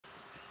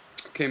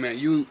Okay, Matt,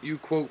 you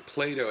quote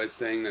Plato as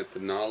saying that the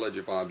knowledge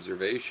of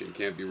observation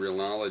can't be real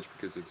knowledge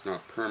because it's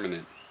not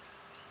permanent.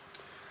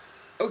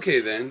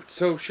 Okay, then,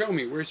 so show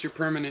me, where's your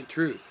permanent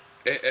truth?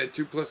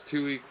 2 plus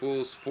 2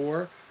 equals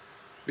 4?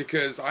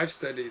 Because I've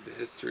studied the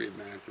history of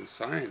math and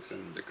science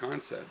and the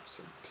concepts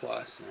of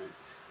plus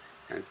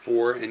and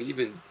 4 and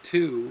even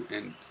 2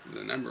 and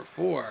the number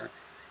 4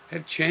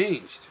 have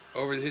changed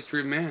over the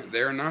history of man.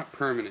 They're not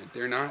permanent.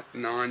 They're not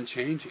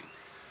non-changing.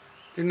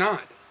 They're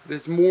not.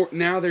 There's more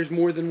now. There's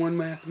more than one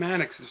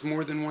mathematics. There's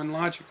more than one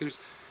logic.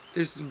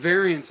 There's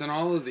variance in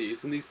all of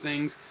these, and these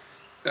things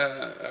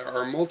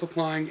are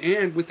multiplying,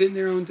 and within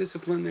their own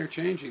discipline, they're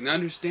changing. The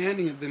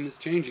understanding of them is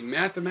changing.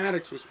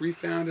 Mathematics was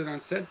refounded on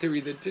set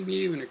theory that didn't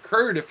even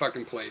occur to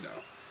fucking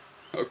Plato.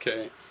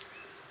 Okay,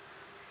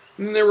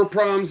 and then there were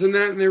problems in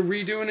that, and they're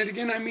redoing it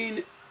again. I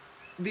mean,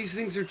 these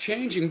things are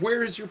changing.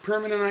 Where is your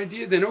permanent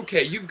idea then?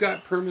 Okay, you've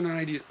got permanent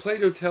ideas.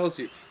 Plato tells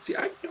you. See,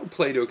 I know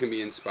Plato can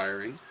be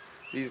inspiring.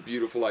 These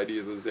beautiful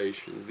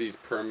idealizations, these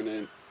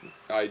permanent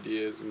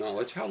ideas of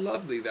knowledge. How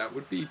lovely that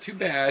would be. Too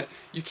bad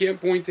you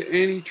can't point to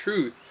any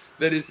truth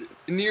that is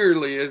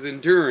nearly as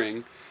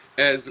enduring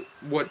as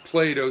what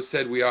Plato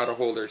said we ought to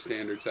hold our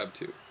standards up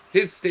to.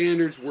 His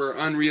standards were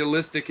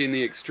unrealistic in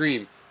the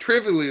extreme,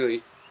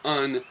 trivially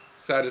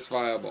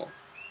unsatisfiable.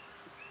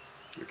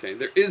 Okay,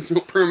 there is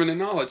no permanent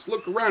knowledge.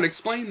 Look around,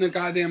 explain the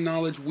goddamn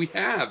knowledge we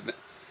have.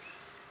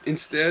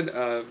 Instead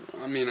of,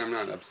 I mean, I'm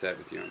not upset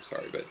with you, I'm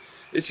sorry, but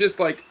it's just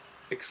like,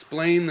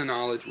 explain the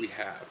knowledge we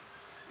have.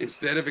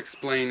 Instead of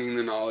explaining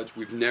the knowledge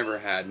we've never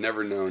had,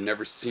 never known,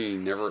 never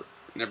seen, never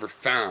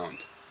found.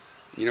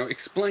 You know,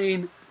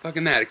 explain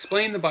fucking that.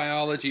 Explain the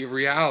biology of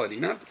reality.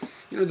 Not,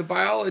 the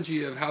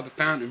biology of how the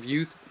fountain of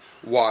youth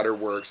water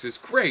works is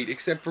great,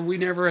 except for we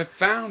never have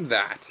found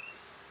that.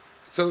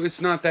 So it's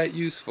not that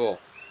useful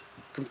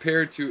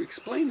compared to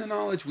explain the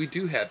knowledge we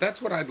do have.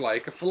 That's what I'd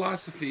like, a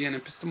philosophy and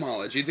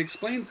epistemology that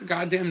explains the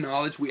goddamn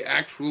knowledge we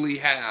actually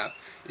have,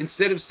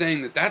 instead of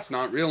saying that that's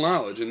not real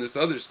knowledge and this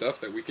other stuff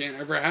that we can't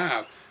ever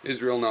have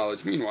is real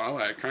knowledge. Meanwhile,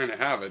 I kind of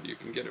have it. You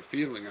can get a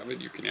feeling of it,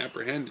 you can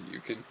apprehend it,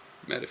 you can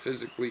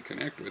metaphysically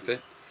connect with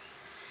it.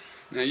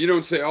 Now, you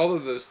don't say all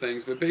of those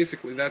things, but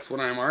basically that's what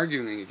I'm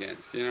arguing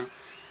against,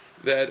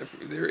 that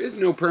there is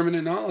no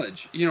permanent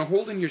knowledge.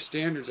 Holding your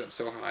standards up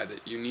so high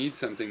that you need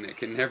something that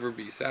can never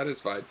be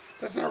satisfied,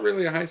 that's not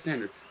really a high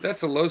standard.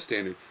 That's a low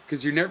standard,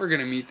 because you're never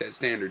going to meet that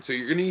standard. So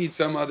you're going to need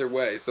some other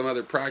way, some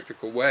other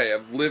practical way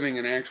of living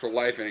an actual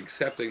life and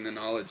accepting the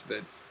knowledge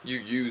that you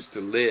use to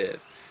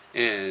live.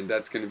 And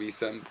that's going to be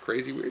some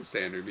crazy weird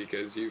standard,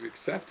 because you've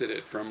accepted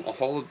it from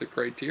all of the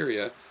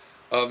criteria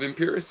of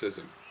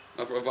empiricism,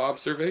 of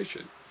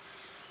observation.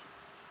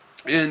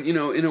 And, in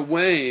a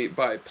way,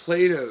 by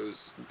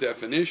Plato's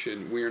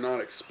definition, we are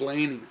not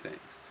explaining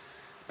things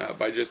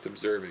by just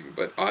observing.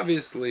 But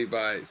obviously,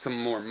 by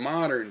some more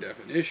modern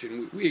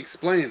definition, we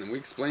explain them. We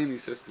explain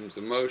these systems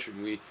of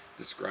motion. We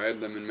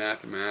describe them in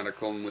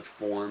mathematical and with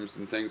forms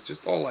and things,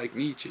 just all like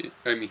Nietzsche.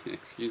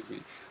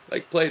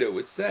 Like Plato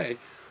would say.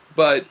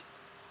 But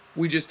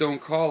we just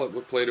don't call it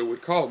what Plato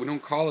would call it. We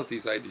don't call it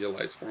these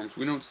idealized forms.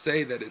 We don't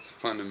say that it's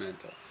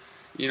fundamental.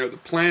 The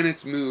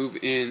planets move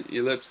in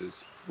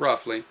ellipses,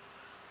 roughly,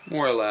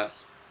 more or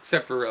less,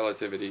 except for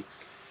relativity,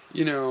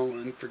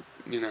 and for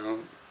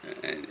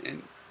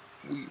and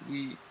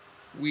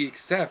we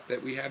accept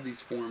that we have these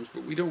forms,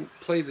 but we don't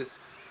play this,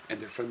 and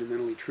they're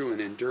fundamentally true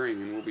and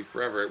enduring and will be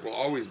forever. It will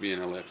always be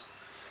an ellipse.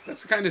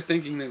 That's the kind of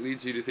thinking that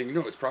leads you to think,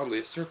 no, it's probably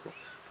a circle,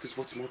 because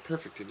what's more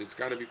perfect, and it's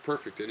got to be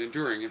perfect and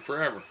enduring and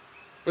forever,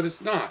 but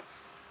it's not.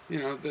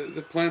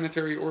 The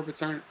planetary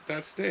orbits aren't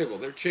that stable.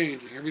 They're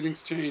changing.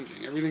 Everything's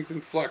changing. Everything's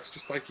in flux,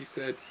 just like he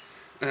said.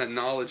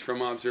 Knowledge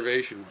from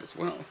observation was.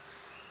 Well,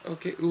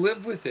 okay,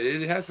 live with it.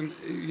 It hasn't,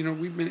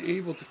 we've been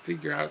able to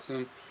figure out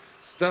some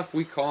stuff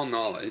we call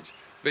knowledge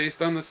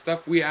based on the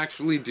stuff we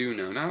actually do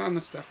know. Not on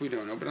the stuff we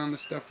don't know, but on the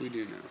stuff we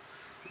do know.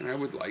 And I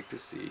would like to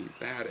see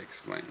that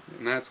explained.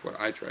 And that's what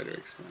I try to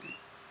explain.